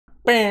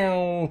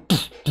Late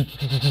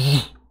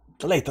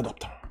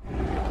adopter.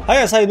 Hi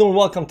guys, how you doing?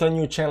 Welcome to a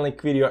new Chainlink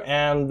video,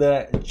 and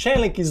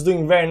Chainlink is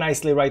doing very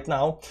nicely right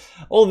now.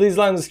 All these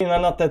lines on the screen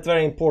are not that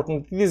very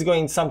important. It is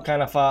going some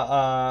kind of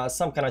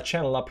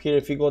channel up here.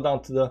 If you go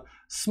down to the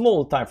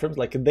small time frames,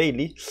 like a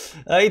daily,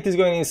 it is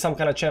going in some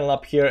kind of channel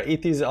up here.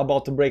 It is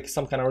about to break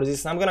some kind of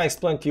resistance. I'm gonna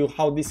explain to you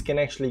how this can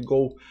actually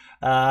go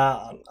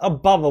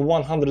above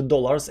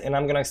 $100, and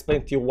I'm gonna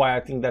explain to you why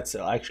I think that's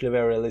actually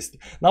very realistic.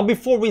 Now,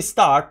 before we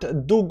start,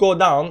 do go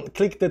down,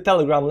 click the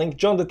Telegram link,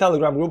 join the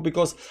Telegram group,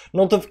 because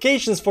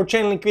notifications for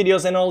Chainlink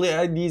videos and all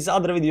these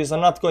other videos are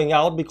not going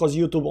out, because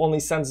YouTube only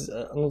sends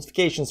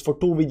notifications for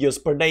 2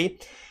 videos per day.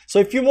 So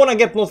if you want to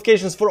get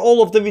notifications for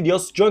all of the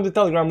videos, join the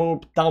Telegram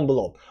group down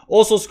below.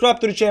 Also, subscribe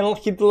to the channel,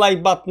 hit the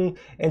like button,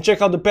 and check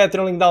out the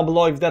Patreon link down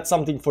below if that's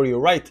something for you,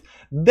 right?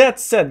 That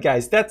said,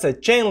 guys, that's a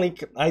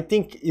Chainlink, I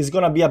think, is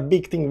gonna be a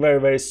big thing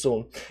very, very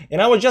soon.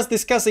 And I was just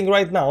discussing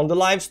right now on the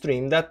live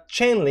stream that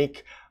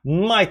Chainlink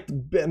might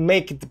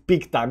make it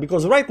big time,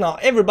 because right now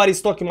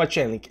everybody's talking about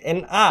Chainlink,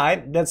 and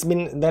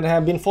that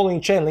have been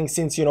following Chainlink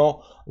since, you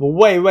know,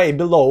 way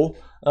below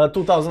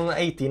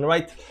 2018,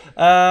 right?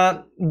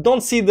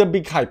 Don't see the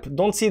big hype,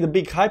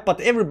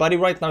 but everybody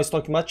right now is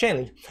talking about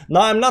Chainlink.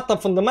 Now, I'm not a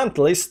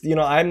fundamentalist, you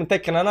know, I'm a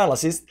tech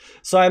analyst,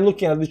 so I'm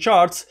looking at the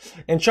charts,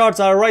 and charts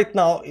are right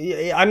now,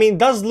 I mean, it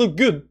does look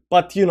good,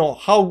 but you know,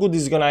 how good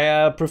is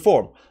gonna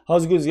perform?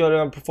 How's good is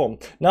gonna perform?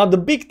 Now, the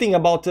big thing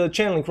about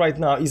Chainlink right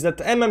now is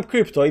that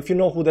Crypto, if you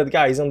know who that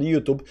guy is on the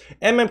YouTube,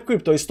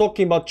 Crypto is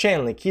talking about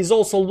Chainlink. He's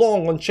also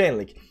long on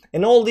Chainlink,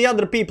 and all the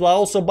other people are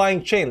also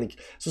buying Chainlink.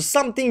 So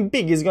something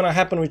big is gonna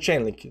happen with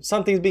Chainlink.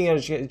 Something's big on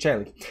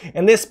Chainlink,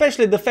 and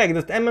especially the fact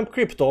that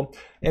Crypto,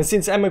 and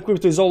since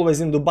Crypto is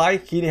always in Dubai,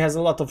 he has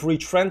a lot of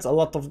rich friends, a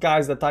lot of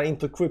guys that are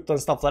into crypto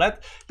and stuff like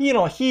that. You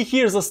know, he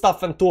hears the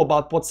stuff and too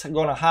about what's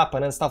gonna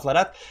happen and stuff like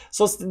that.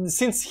 So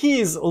since he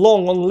is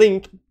long on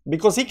Link,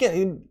 because he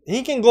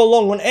can go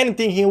long on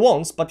anything he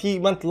wants, but he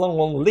went long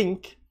on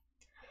Link.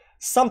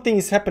 Something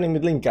is happening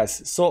with Link,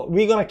 guys. So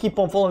we're gonna keep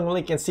on following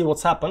Link and see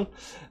what's happening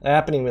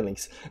with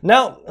Links.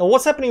 Now,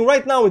 what's happening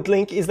right now with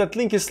Link is that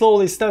Link is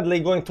slowly, steadily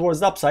going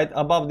towards the upside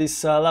above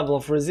this level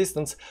of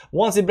resistance.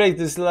 Once it breaks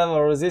this level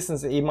of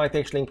resistance, it might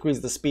actually increase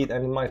the speed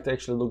and it might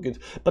actually look good.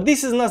 But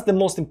this is not the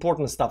most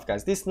important stuff,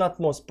 guys. This is not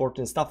the most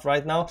important stuff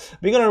right now.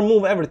 We're gonna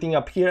remove everything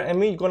up here, and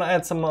we're gonna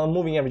add some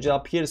moving average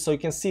up here, so you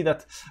can see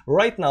that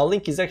right now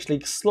Link is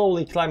actually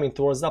slowly climbing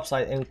towards the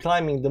upside and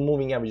climbing the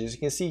moving averages. You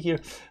can see here,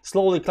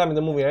 slowly climbing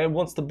the moving average.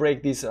 Wants to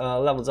break these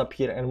levels up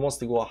here and wants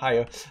to go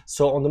higher.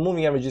 So on the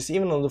moving averages,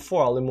 even on the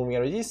 4-hourly moving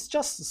averages,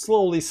 just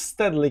slowly,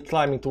 steadily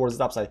climbing towards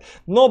the upside.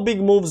 No big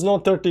moves, no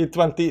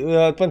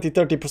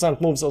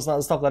 30% moves or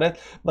stuff like that,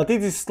 but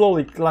it is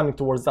slowly climbing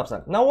towards the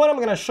upside. Now, what I'm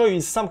gonna show you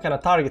is some kind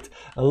of target,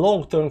 a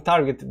long-term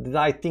target that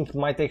I think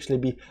might actually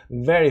be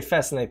very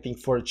fascinating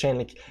for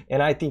Chainlink,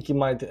 and I think it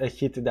might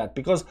hit that.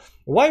 Because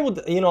why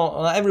would, you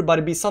know,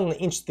 everybody be suddenly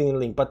interested in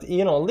Link? But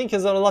you know, Link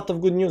has a lot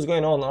of good news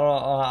going on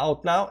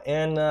out now,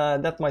 and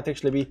that might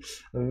actually be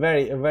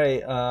very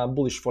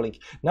bullish for Link.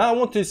 Now, I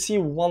want to see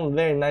one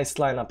very nice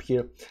line up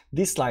here.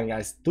 This line,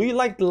 guys, do you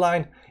like the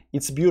line?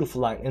 It's a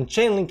beautiful line, and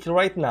Chainlink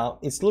right now,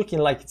 it's looking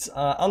like it's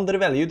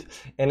undervalued,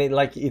 and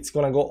it's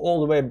gonna go all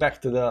the way back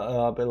to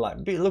the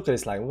line. Look at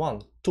this line: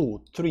 1,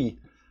 2, 3,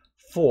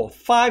 4,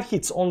 5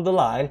 hits on the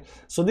line.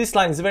 So this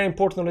line is very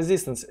important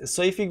resistance.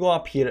 So if we go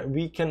up here,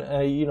 we can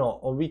you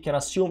know, we can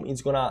assume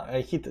it's gonna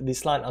hit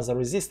this line as a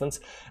resistance.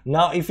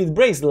 Now, if it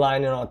breaks the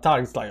line, you know,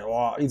 target's like,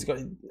 oh,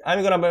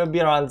 I'm gonna be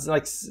around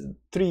like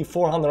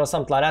 300-400 or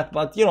something like that,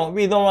 but you know,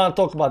 we don't want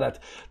to talk about that.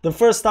 The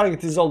first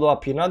target is all the way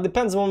up here. Now, it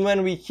depends on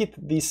when we hit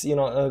this, you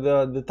know,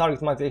 the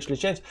target might actually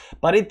change,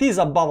 but it is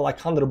above like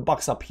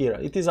 $100 up here.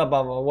 It is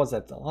above, what's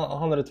that,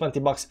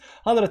 $120,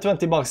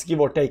 $120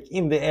 give or take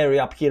in the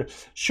area up here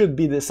should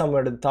be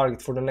somewhere the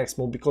target for the next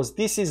move, because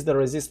this is the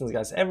resistance,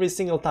 guys. Every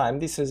single time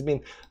this has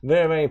been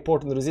very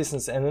important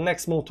resistance, and the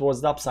next move towards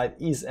the upside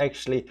is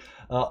actually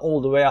all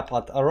the way up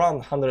at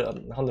around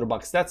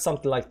 $100. That's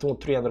something like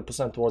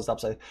 200-300% towards the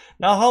upside.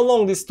 Now, how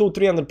long this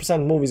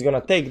 200-300% move is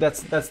gonna take,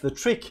 that's the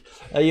trick.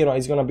 You know,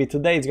 it's gonna be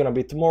today, it's gonna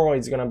be tomorrow,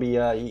 it's gonna be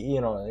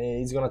you know,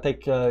 it's gonna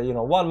take you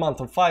know, 1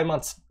 month or 5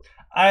 months.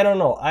 I don't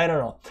know.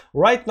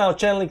 Right now,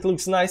 Chainlink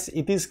looks nice.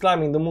 It is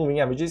climbing the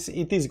moving averages.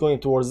 It is going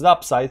towards the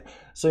upside.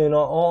 So, you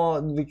know,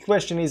 the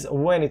question is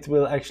when it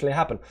will actually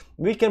happen.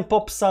 We can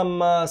pop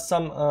some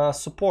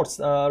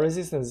supports,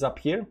 resistance up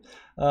here.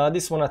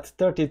 This one at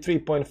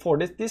 33.4.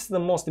 This is the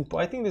most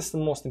important. I think this is the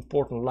most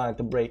important line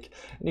to break.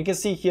 And you can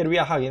see here we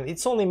are hugging.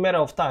 It's only a matter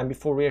of time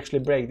before we actually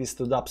break this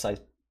to the upside.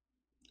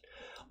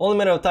 Only a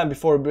matter of time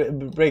before we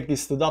break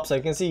this to the upside.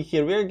 You can see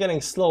here we are getting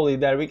slowly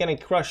there. We're getting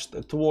crushed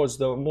towards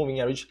the moving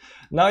average.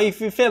 Now,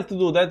 if we fail to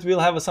do that, we'll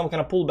have some kind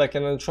of pullback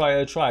and then try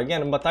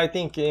again. But I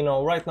think, you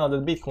know, right now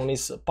that Bitcoin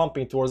is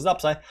pumping towards the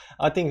upside,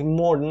 I think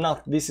more than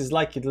not this is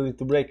likely to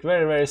break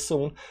very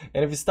soon.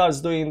 And if it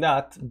starts doing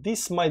that,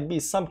 this might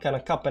be some kind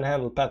of cup and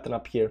handle pattern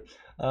up here.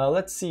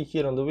 Let's see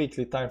here on the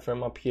weekly time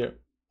frame up here.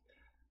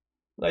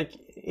 like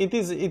it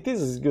is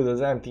as good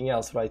as anything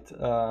else, right?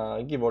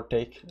 Give or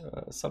take,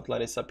 something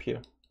like this up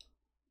here.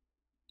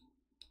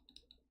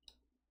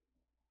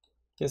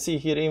 You can see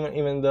here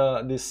even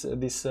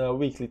this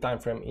weekly time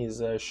frame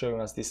is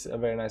showing us these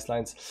very nice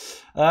lines.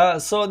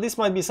 So this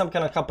might be some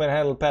kind of cup and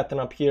handle pattern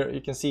up here.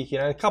 You can see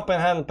here, and cup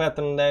and handle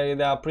pattern,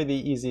 they are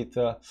pretty easy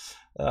to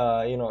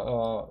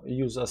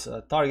use as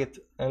a target,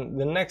 and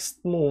the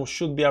next move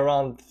should be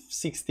around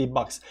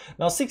 $60.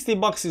 Now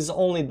 $60 is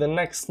only the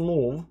next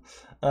move.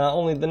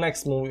 Only the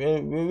next move.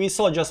 We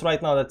saw just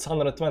right now that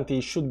 120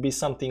 should be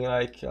something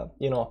like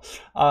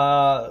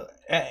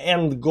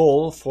end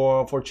goal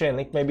for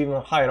Chainlink, maybe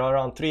even higher,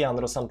 around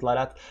 300 or something like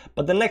that.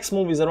 But the next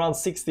move is around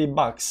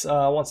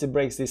 $60 once it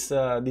breaks this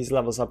these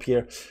levels up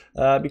here,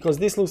 because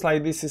this looks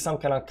like this is some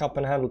kind of cup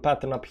and handle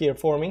pattern up here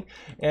forming,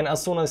 and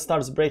as soon as it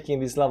starts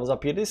breaking these levels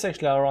up here, this is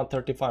actually around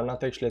 35,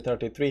 not actually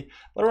 33,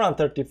 but around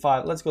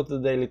 35. Let's go to the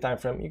daily time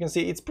frame. You can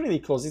see it's pretty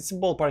close. It's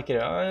ballpark here.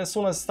 As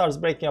soon as it starts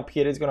breaking up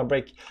here, it's gonna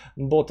break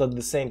both at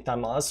the same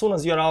time. As soon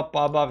as you're up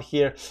above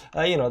here,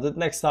 the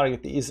next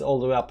target is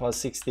all the way up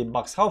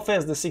 $60. How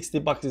fast the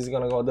 $60 is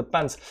gonna go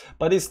depends,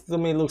 but this to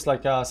me looks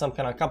like some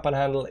kind of cup and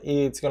handle.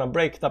 It's gonna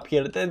break it up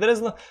here.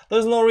 There's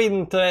no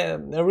reason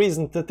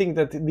to think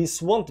that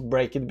this won't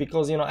break it,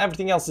 because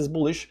everything else is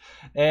bullish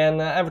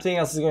and everything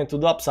else is going to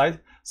the upside.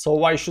 So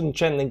why shouldn't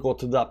Chainlink go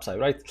to the upside,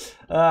 right?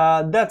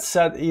 That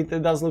said, it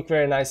does look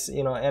very nice,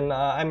 and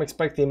I'm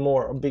expecting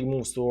more big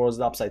moves towards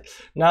the upside.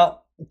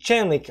 Now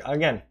Chainlink,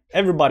 again,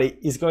 everybody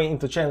is going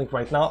into Chainlink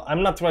right now.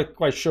 I'm not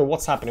quite sure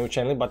what's happening with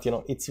Chainlink, but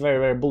it's very,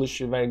 very bullish,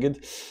 very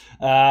good.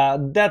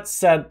 That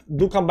said,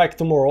 do come back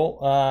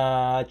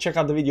tomorrow. Check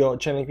out the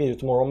Chainlink video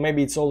tomorrow.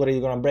 Maybe it's already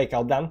gonna break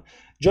out then.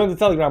 Join the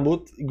Telegram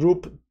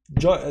group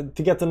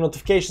to get the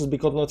notifications,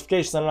 because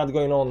notifications are not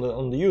going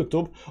on the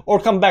YouTube, or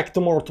come back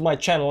tomorrow to my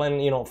channel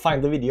and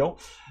find the video.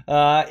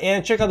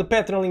 And check out the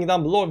Patreon link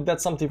down below if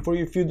that's something for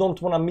you, if you don't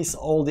want to miss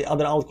all the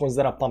other altcoins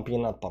that are pumping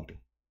and not pumping.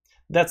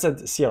 That's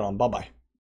it. See you around. Bye bye.